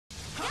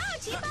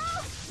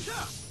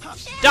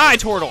Die,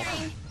 turtle!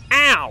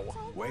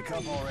 Ow! Wake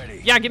up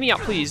already. Yeah, get me up,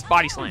 please.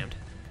 Body slammed.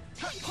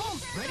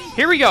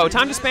 Here we go.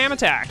 Time to spam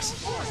attacks.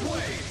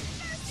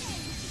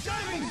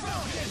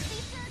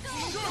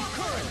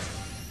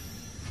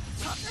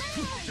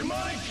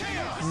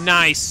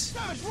 Nice.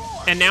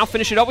 And now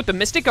finish it up with the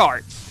Mystic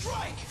Art.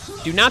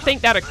 Do not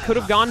think that it could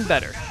have gone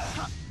better.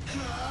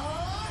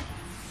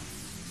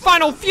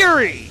 Final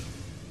Fury!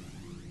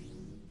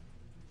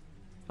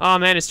 Oh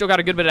man, it's still got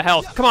a good bit of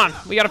health. Come on,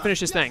 we gotta finish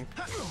this thing.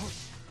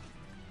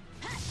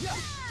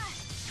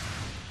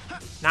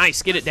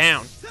 Nice, get it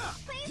down.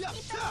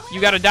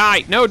 You gotta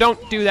die. No,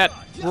 don't do that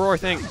roar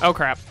thing. Oh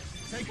crap.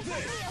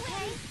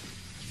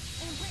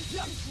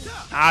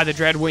 Ah, the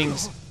dread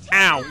wings.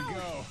 Ow.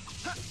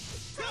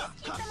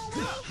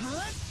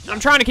 I'm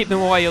trying to keep them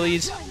away,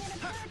 Elise.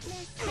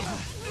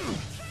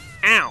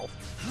 Ow.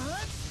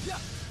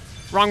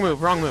 Wrong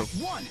move, wrong move.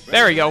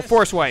 There we go,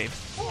 force wave.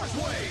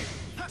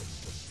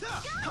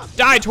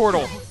 Die,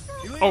 turtle.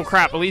 Oh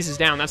crap, Elise is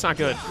down, that's not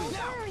good.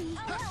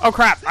 Oh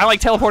crap, I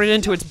like teleported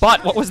into its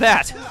butt. What was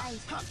that?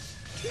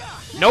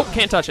 Nope,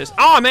 can't touch this.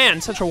 Oh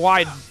man, such a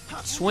wide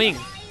swing.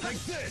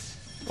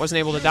 Wasn't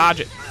able to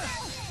dodge it.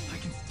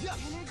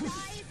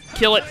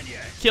 Kill it.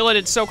 Kill it,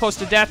 it's so close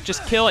to death,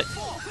 just kill it.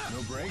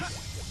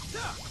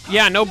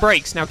 Yeah, no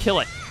breaks, now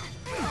kill it.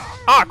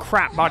 Ah,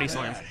 crap, body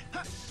slam.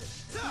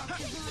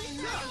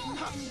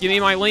 Give me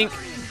my link.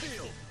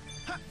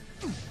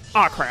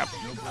 Ah, crap.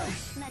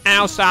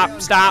 Ow,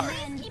 stop, stop.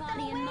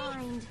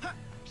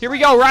 Here we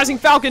go, Rising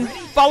Falcon,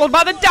 followed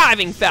by the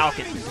Diving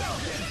Falcon.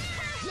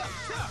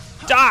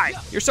 Die!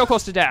 You're so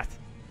close to death.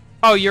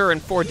 Oh, you're in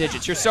 4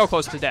 digits. You're so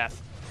close to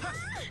death.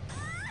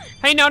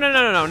 Hey, no, no,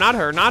 no, no, no, not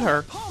her, not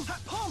her.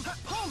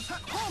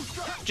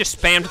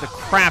 Just spammed the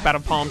crap out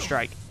of Palm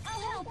Strike.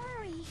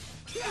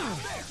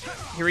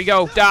 Here we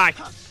go, die.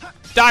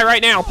 Die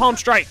right now, Palm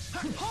Strike.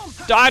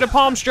 Die to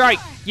Palm Strike.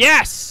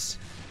 Yes!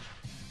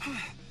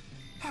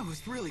 That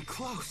was really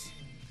close.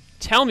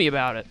 Tell me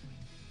about it.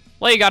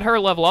 Leia got her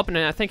level up, and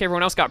I think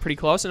everyone else got pretty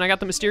close, and I got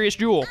the mysterious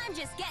jewel. I'm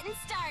just getting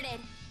started.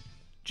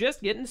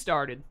 Just getting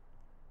started.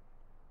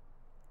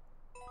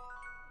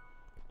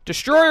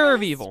 Destroyer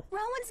of Evil.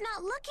 Rowan's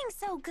not looking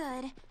so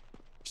good.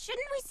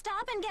 Shouldn't we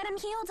stop and get him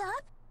healed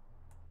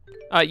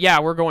up? Yeah,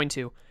 we're going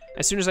to.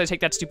 As soon as I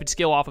take that stupid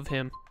skill off of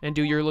him and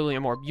do your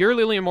Lilium Orb. Your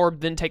Lilium Orb,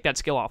 then take that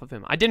skill off of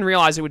him. I didn't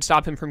realize it would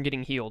stop him from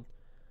getting healed.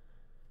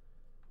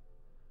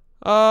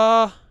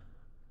 I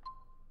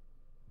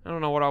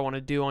don't know what I want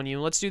to do on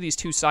you. Let's do these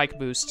 2 psych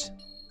boosts.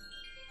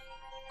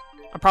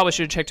 I probably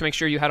should have checked to make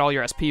sure you had all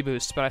your SP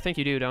boosts, but I think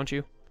you do, don't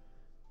you?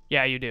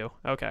 Yeah, you do.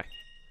 Okay.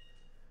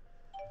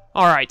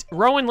 Alright,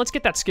 Rowan, let's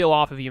get that skill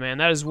off of you, man.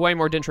 That is way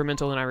more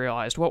detrimental than I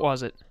realized. What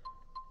was it?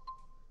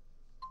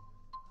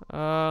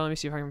 Let me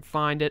see if I can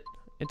find it.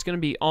 It's gonna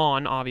be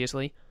on,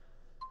 obviously.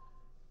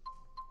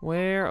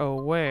 Where,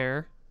 oh,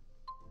 where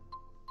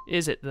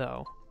is it,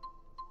 though?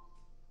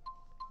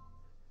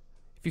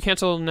 If you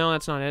cancel, no,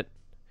 that's not it.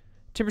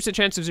 10%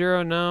 chance of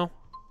 0, no.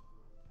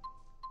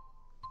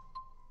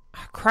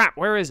 Ah, crap,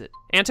 where is it?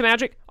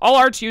 Anti-magic? All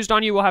arts used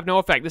on you will have no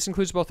effect. This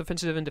includes both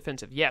offensive and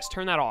defensive. Yes,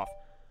 turn that off.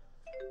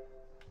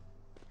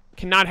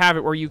 Cannot have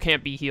it where you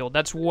can't be healed.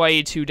 That's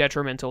way too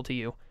detrimental to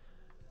you.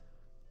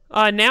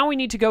 Now we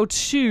need to go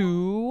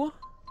to...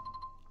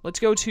 Let's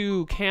go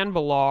to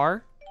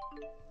Canvalar.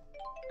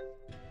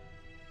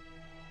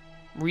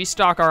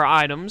 Restock our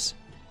items.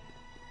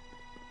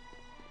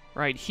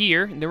 Right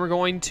here. And then we're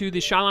going to the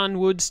Shylan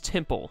Woods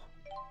Temple.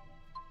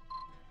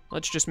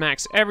 Let's just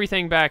max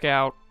everything back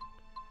out.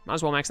 Might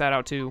as well max that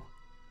out too.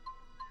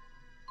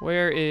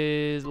 Where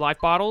is life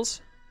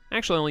bottles?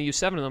 Actually, I only used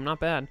 7 of them. Not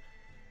bad.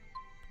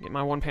 Get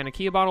my 1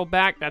 Panakia bottle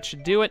back. That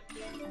should do it.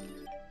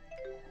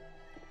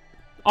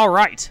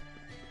 Alright.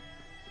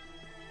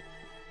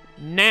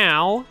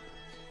 Now,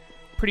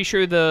 pretty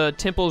sure the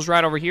temple's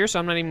right over here, so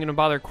I'm not even going to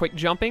bother quick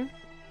jumping.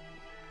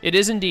 It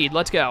is indeed.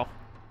 Let's go.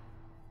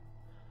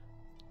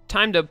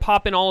 Time to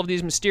pop in all of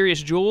these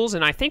mysterious jewels,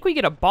 and I think we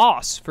get a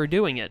boss for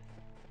doing it.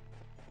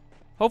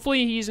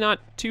 Hopefully he's not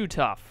too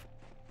tough.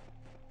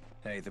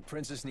 Hey, the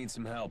princess needs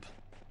some help.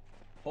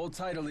 Hold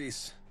tight,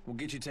 Elise. We'll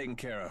get you taken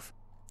care of.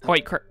 Oh,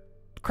 wait,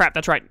 crap,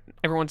 that's right.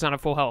 Everyone's not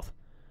at full health.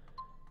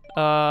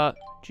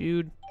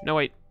 Jude. No,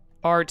 wait.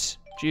 Art.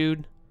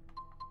 Jude.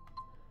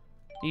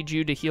 Need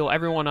Jude to heal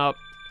everyone up.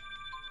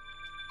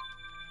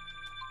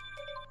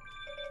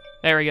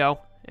 There we go.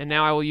 And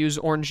now I will use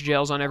orange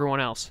gels on everyone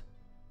else.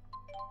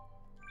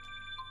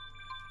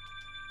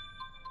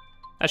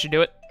 That should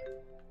do it.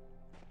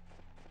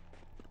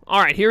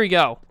 Alright, here we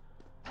go.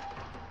 I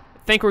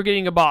think we're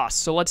getting a boss,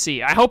 so let's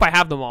see. I hope I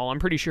have them all. I'm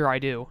pretty sure I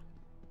do.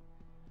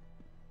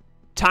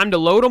 Time to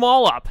load them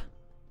all up.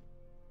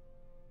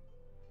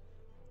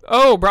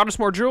 Oh, brought us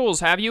more jewels,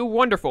 have you?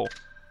 Wonderful.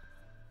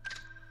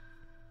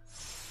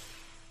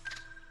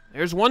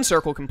 There's 1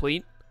 circle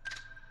complete.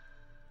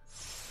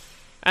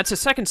 That's a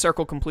 2nd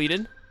circle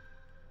completed.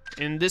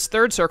 And this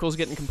 3rd circle is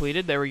getting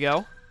completed. There we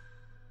go.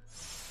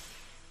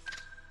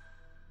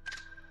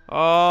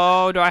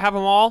 Oh, do I have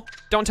them all?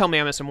 Don't tell me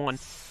I'm missing 1.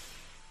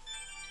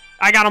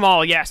 I got them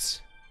all,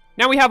 yes.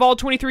 Now we have all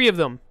 23 of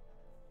them.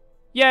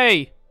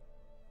 Yay.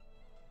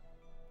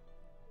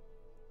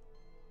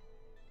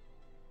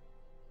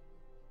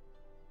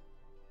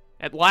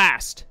 At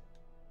last.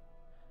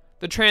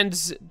 The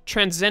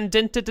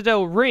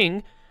Transcendental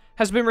Ring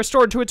has been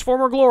restored to its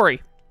former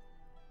glory.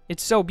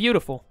 It's so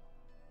beautiful.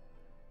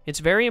 It's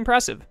very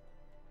impressive.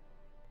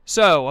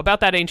 So, about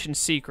that ancient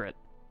secret.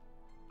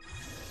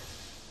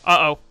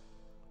 Uh-oh.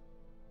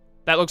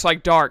 That looks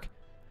like dark.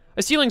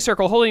 A sealing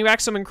circle holding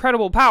back some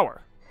incredible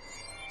power.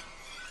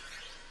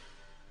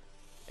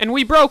 And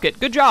we broke it.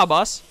 Good job,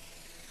 us.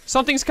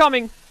 Something's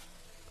coming.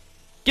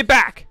 Get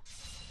back.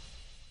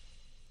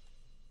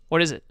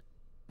 What is it?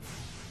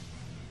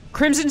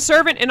 Crimson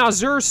Servant and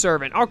Azure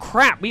Servant. Oh,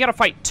 crap. We gotta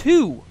fight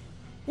two.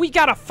 We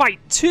gotta fight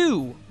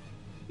two.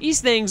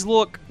 These things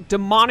look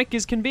demonic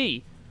as can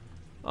be.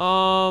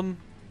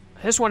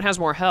 This one has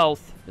more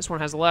health. This one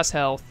has less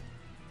health.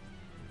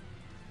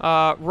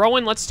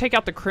 Rowan, let's take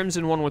out the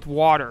Crimson one with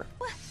water.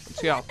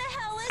 Let's go.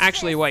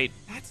 Actually, wait.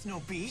 That's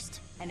no beast.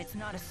 And it's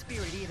not a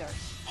spirit either.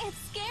 It's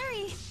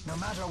scary. No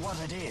matter what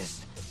it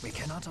is, we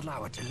cannot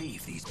allow it to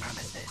leave these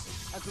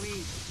premises.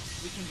 Agreed.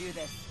 We can do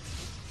this.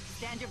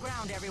 Stand your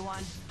ground,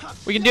 everyone.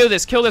 We can do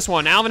this. Kill this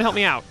one. Alvin, help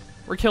me out.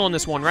 We're killing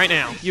this one right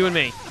now. You and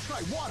me.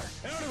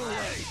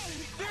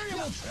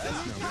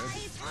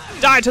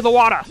 Die to the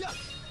water.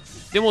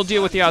 Then we'll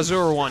deal with the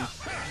Azure one.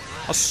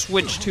 I'll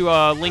switch to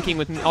linking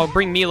with. I'll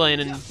bring Mila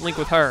in and link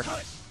with her.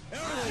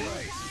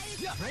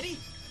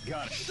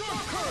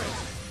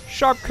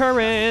 Sharp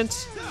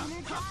current.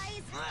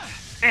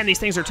 And these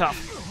things are tough.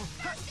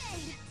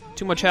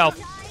 Too much health.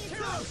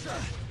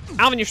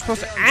 Alvin, you're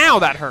supposed to. Ow,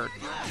 that hurt.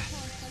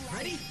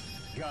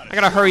 I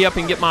gotta hurry up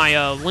and get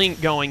my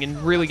link going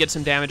and really get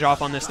some damage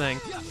off on this thing.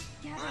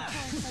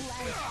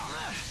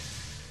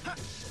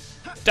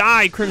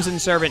 Die, Crimson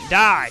Servant,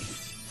 die!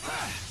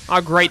 Oh,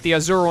 great, the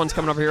Azure one's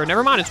coming over here.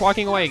 Never mind, it's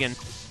walking away again.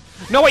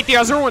 No, wait, the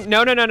Azure one.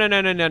 No.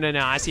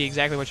 I see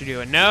exactly what you're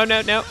doing. No.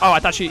 Oh, I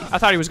thought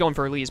he was going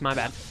for Elise. My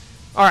bad.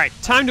 All right,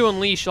 time to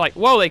unleash. Like,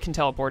 whoa, they can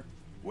teleport.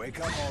 Wake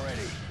up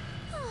already.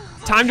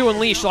 Time to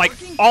unleash like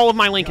all of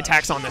my link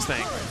attacks on this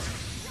thing.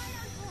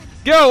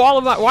 Go, all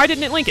of that. Why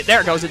didn't it link it?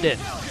 There it goes. It did.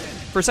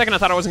 For a second, I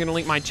thought I wasn't gonna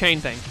link my chain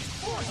thing.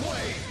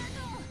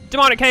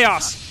 Demonic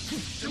Chaos.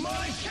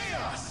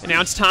 And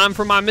now it's time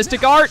for my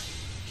Mystic Art.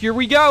 Here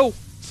we go.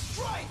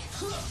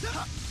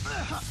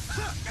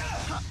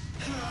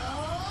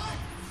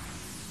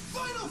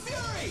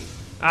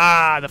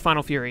 Ah, the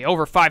Final Fury.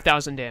 Over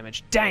 5,000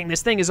 damage. Dang,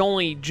 this thing is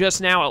only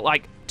just now at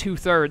like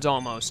 2/3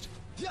 almost.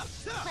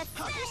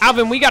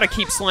 Alvin, we gotta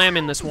keep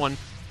slamming this one.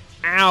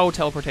 Ow,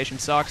 teleportation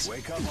sucks.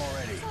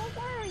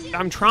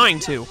 I'm trying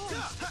to.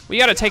 We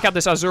gotta take out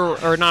this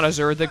Azure, or not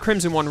Azure, the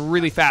Crimson one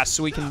really fast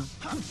so we can...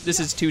 This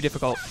is too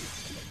difficult.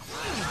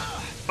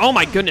 Oh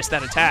my goodness,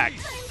 that attack.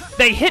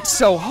 They hit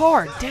so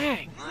hard,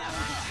 dang.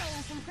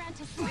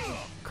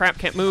 Crap,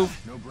 can't move.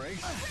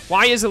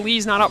 Why is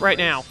Elise not up right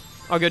now?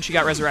 Oh good, she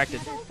got resurrected.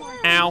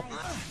 Ow.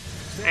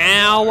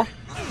 Ow.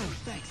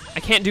 I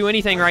can't do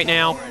anything right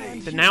now.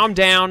 But now I'm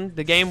down.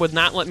 The game would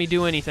not let me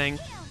do anything.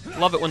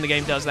 Love it when the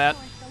game does that.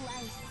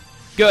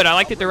 Good, I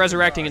like that they're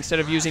resurrecting instead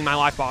of using my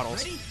life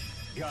bottles.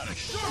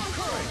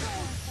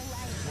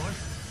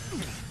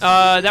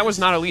 That was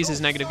not Elise's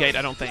negative gate,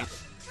 I don't think.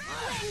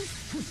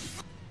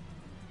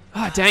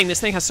 Ah, dang, this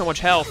thing has so much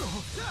health.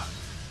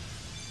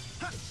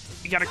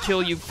 We gotta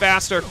kill you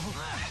faster.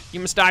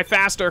 You must die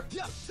faster.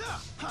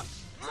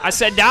 I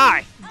said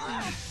die.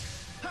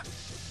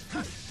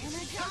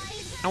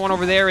 That one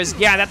over there is...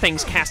 Yeah, that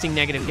thing's casting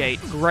negative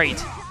gate. Great.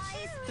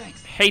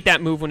 Hate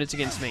that move when it's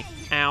against me.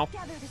 Ow.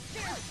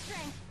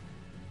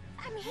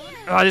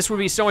 Oh, this would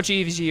be so much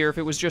easier if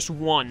it was just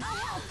one.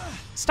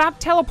 Stop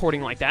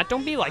teleporting like that.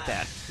 Don't be like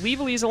that. Leave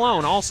Elise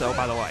alone also,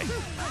 by the way.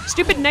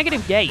 Stupid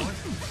negative gate.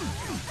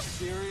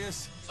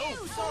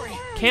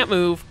 Can't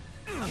move.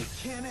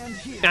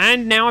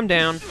 And now I'm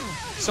down.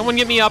 Someone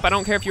get me up. I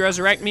don't care if you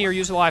resurrect me or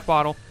use a life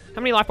bottle.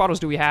 How many life bottles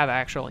do we have,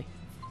 actually?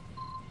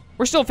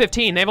 We're still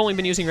 15. They've only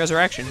been using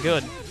resurrection.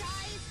 Good.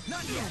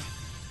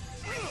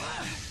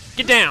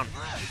 Get down.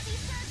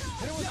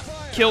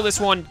 Kill this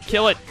one.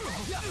 Kill it.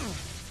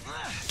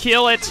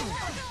 Kill it.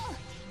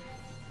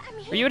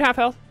 Are you at half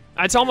health?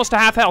 It's almost to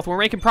half health. We're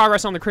making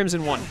progress on the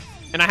Crimson one.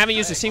 And I haven't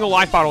used a single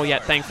life bottle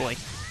yet, thankfully.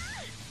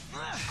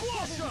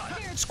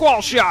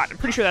 Squall shot. I'm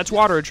pretty sure that's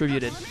water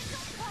attributed.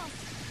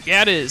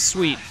 Yeah, it is.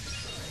 Sweet.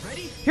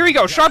 Here we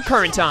go. Sharp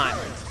current time.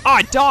 Oh,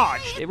 I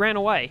dodged. It ran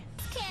away.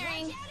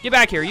 Get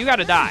back here. You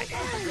gotta die.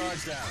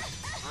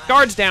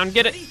 Guards down.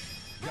 Get it.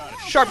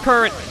 Sharp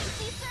current.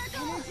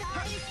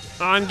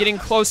 I'm getting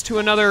close to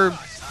another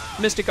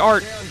Mystic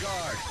Art.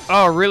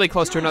 Oh, really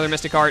close to another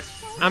Mystic Art.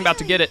 I'm about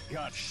to get it.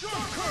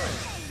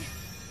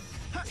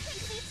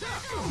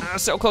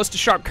 So close to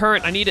Sharp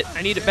Current. I need it.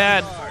 I need it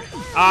bad.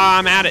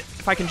 I'm at it.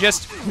 If I can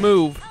just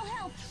move.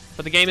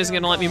 But the game isn't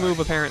going to let me move,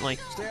 apparently.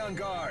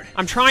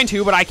 I'm trying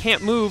to, but I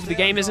can't move. The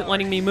game isn't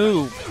letting me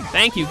move.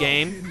 Thank you,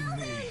 game.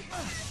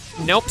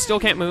 Nope, still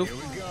can't move.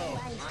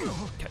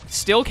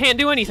 Still can't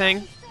do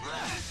anything.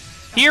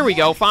 Here we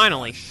go,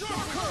 finally.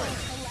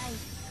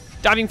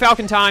 Diving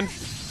Falcon time.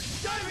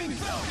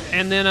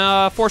 And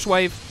then, Force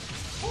Wave.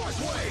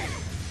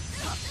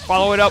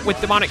 Follow it up with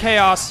Demonic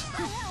Chaos.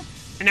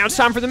 And now it's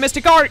time for the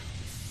Mystic Art.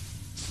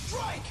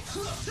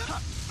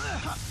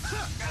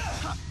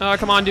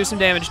 Come on, do some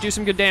damage. Do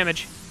some good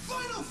damage.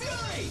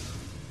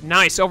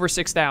 Nice, over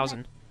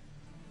 6,000.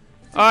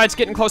 It's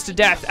getting close to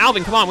death.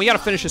 Alvin, come on, we gotta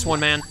finish this one,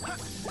 man.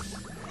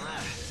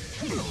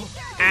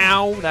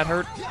 Ow, that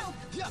hurt.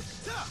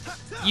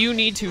 You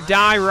need to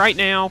die right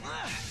now.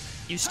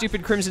 You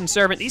stupid Crimson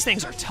Servant. These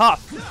things are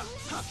tough.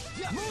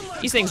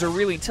 These things are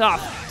really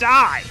tough.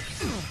 Die!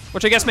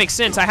 Which I guess makes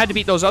sense. I had to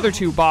beat those other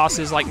two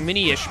bosses, like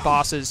mini-ish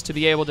bosses, to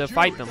be able to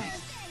fight them.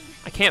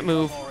 I can't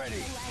move.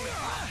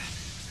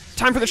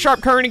 Time for the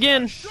Sharp Current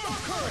again. I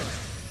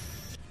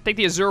think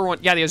the Azure one,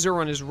 yeah, the Azure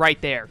one is right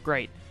there.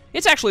 Great.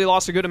 It's actually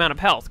lost a good amount of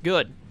health.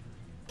 Good.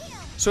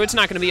 So it's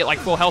not going to be at like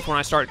full health when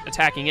I start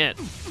attacking it.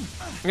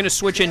 I'm going to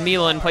switch in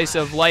Mila in place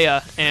of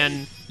Leia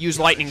and use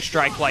Lightning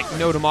Strike like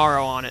no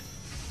tomorrow on it.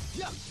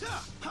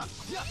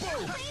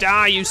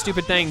 Die, you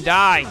stupid thing,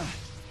 die.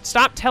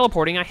 Stop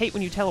teleporting. I hate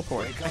when you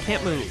teleport. I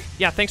can't move.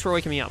 Yeah, thanks for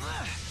waking me up.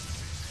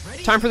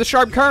 Time for the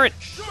Sharp Current.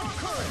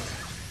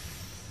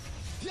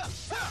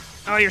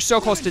 Oh, you're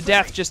so close to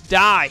death. Just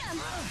die.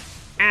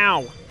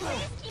 Ow.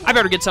 I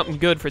better get something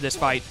good for this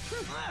fight.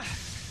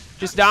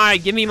 Just die.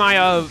 Give me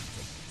my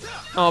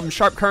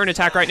Sharp Current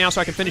attack right now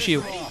so I can finish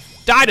you.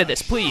 Die to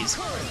this, please.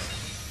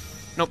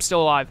 Nope,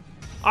 still alive.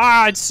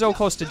 Ah, it's so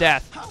close to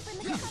death.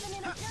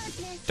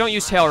 Don't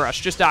use Tail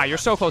Rush. Just die. You're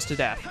so close to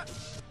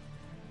death.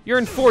 You're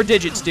in 4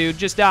 digits, dude.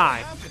 Just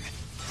die.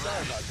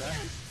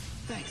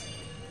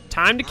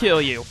 Time to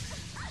kill you.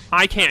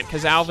 I can't,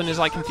 because Alvin is,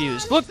 like,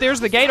 confused. Look, there's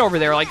the gate over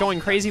there, like, going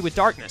crazy with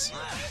darkness.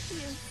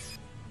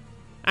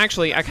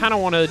 Actually, I kind of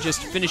want to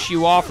just finish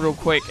you off real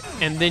quick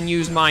and then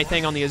use my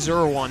thing on the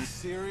Azure one.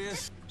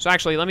 So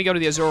actually, let me go to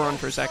the Azure one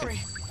for a second.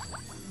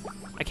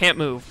 I can't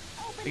move.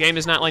 The game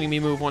is not letting me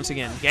move once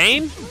again.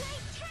 Game?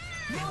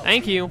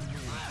 Thank you.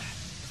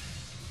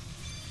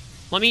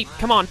 Let me,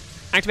 come on,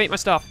 activate my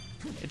stuff.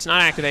 It's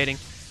not activating.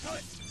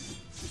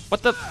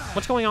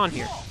 What's going on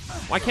here?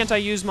 Why can't I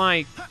use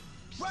my...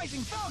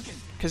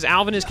 Because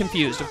Alvin is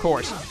confused, of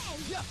course.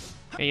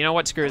 Okay, you know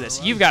what? Screw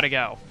this. You've got to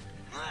go.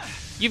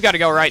 You've got to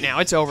go right now.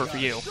 It's over for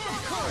you.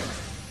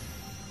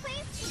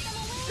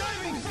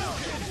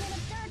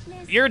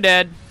 You're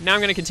dead. Now I'm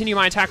going to continue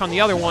my attack on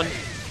the other one.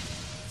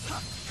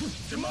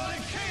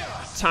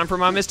 Time for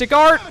my Mystic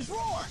Art.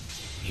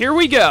 Here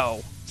we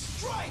go.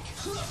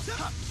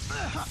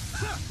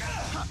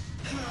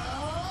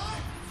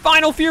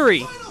 Final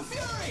Fury.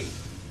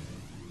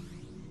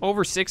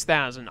 Over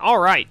 6,000. All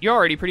right, you're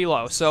already pretty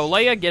low. So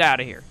Leia, get out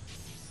of here.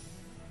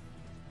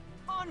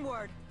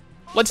 Onward.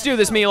 Let's do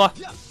this, Mila.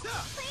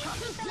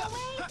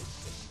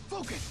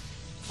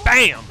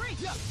 Bam!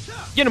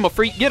 Get him, a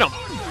freak. Get him.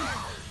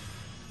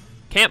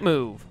 Can't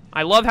move.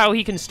 I love how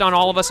he can stun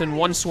all of us in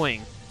one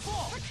swing.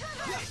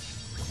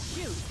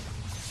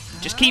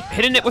 Just keep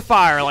hitting it with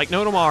fire like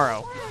no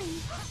tomorrow.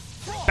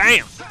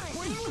 Bam!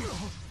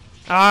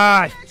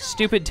 Ah,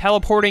 stupid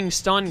teleporting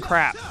stun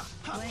crap.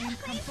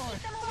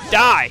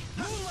 Die!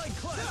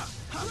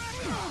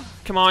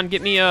 Come on,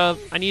 get me a...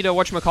 I need a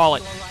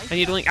whatchamacallit. I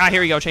need a link. Ah,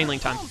 here we go, chain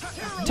link time.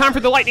 Time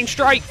for the lightning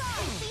strike!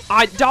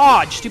 I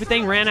dodged! Stupid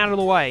thing ran out of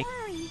the way.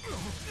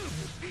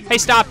 Hey,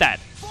 stop that.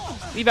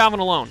 Leave Alvin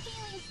alone.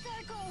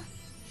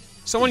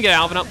 Someone get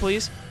Alvin up,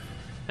 please.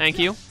 Thank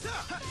you.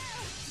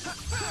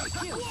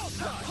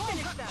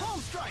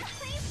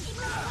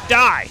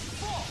 Die!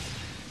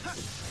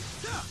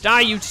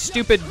 Die, you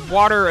stupid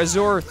water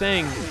Azure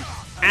thing.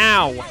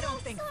 Ow.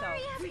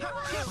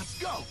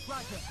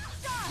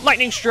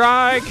 Lightning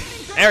strike!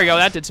 There we go,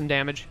 that did some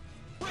damage.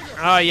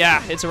 Oh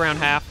yeah, it's around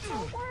half.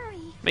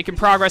 Making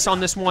progress on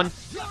this one.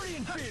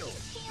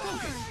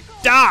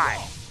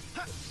 Die!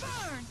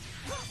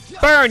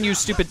 Burn, you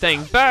stupid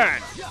thing,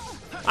 burn!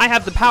 I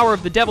have the power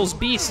of the devil's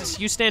beasts.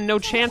 You stand no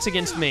chance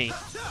against me.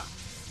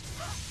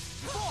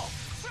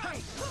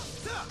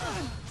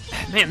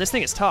 Man, this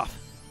thing is tough.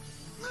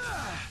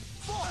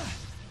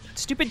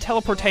 Stupid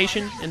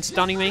teleportation and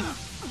stunning me.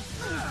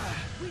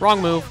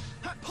 Wrong move.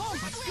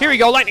 Here we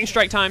go, lightning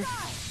strike time.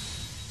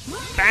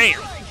 Bam!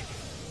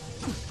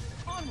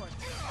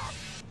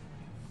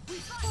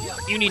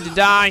 You need to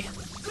die.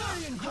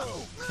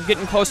 I'm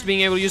getting close to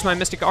being able to use my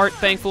Mystic Art,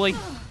 thankfully.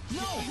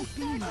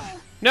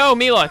 No,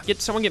 Mila!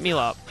 Someone get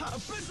Mila up.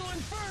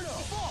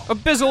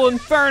 Abyssal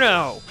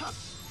Inferno!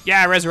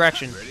 Yeah,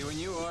 resurrection. Ready when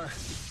you are.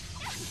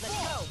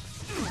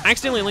 I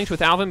accidentally linked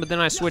with Alvin, but then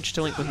I switched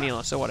to link with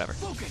Mila, so whatever.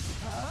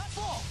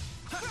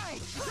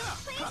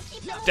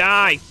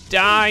 Die!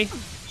 Die!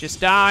 Just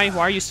die.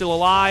 Why are you still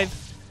alive?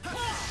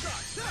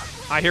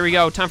 Alright, here we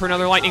go. Time for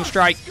another lightning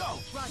strike.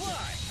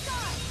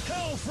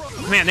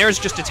 Man, there's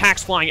just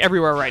attacks flying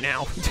everywhere right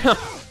now.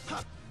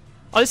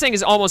 Oh, this thing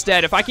is almost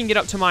dead. If I can get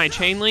up to my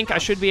chain link, I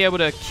should be able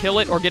to kill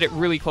it or get it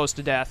really close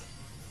to death.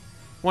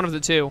 One of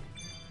the two.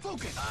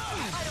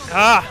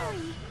 Ah!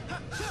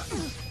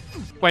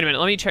 Wait a minute.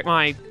 Let me check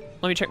my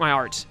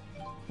arts.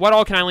 What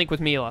all can I link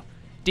with Mila?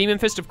 Demon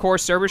Fist, of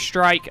course, Cerberus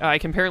Strike. I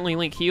can apparently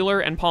link Healer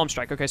and Palm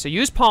Strike. Okay, so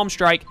use Palm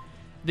Strike,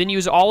 then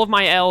use all of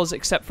my L's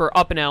except for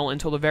up and L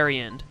until the very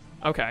end.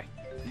 Okay.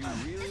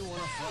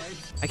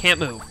 I can't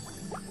move.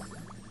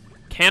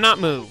 Cannot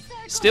move.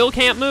 Still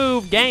can't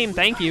move. Game,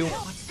 thank you.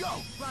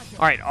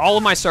 Alright, all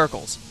of my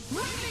circles.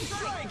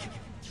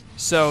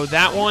 So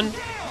that one,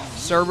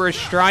 Cerberus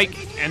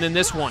Strike, and then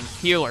this one,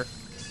 Healer.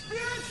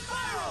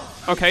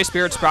 Okay,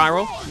 Spirit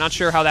Spiral. Not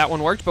sure how that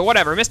one worked, but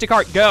whatever. Mystic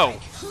Heart, go.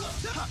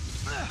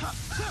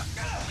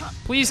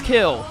 Please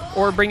kill,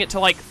 or bring it to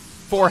like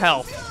 4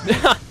 health.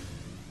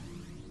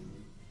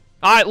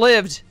 Ah, it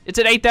lived. It's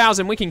at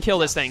 8,000. We can kill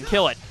this thing.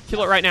 Kill it.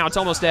 Kill it right now. It's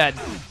almost dead.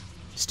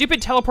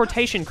 Stupid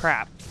teleportation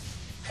crap.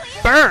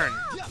 Burn!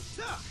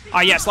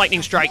 Ah, yes,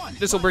 Lightning Strike.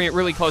 This will bring it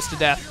really close to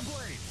death.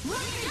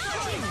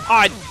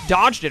 Ah, I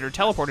dodged it or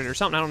teleported or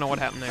something. I don't know what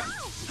happened there.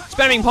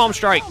 Spamming Palm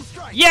Strike.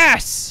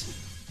 Yes!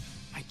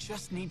 I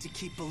just need to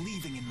keep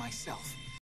believing in myself.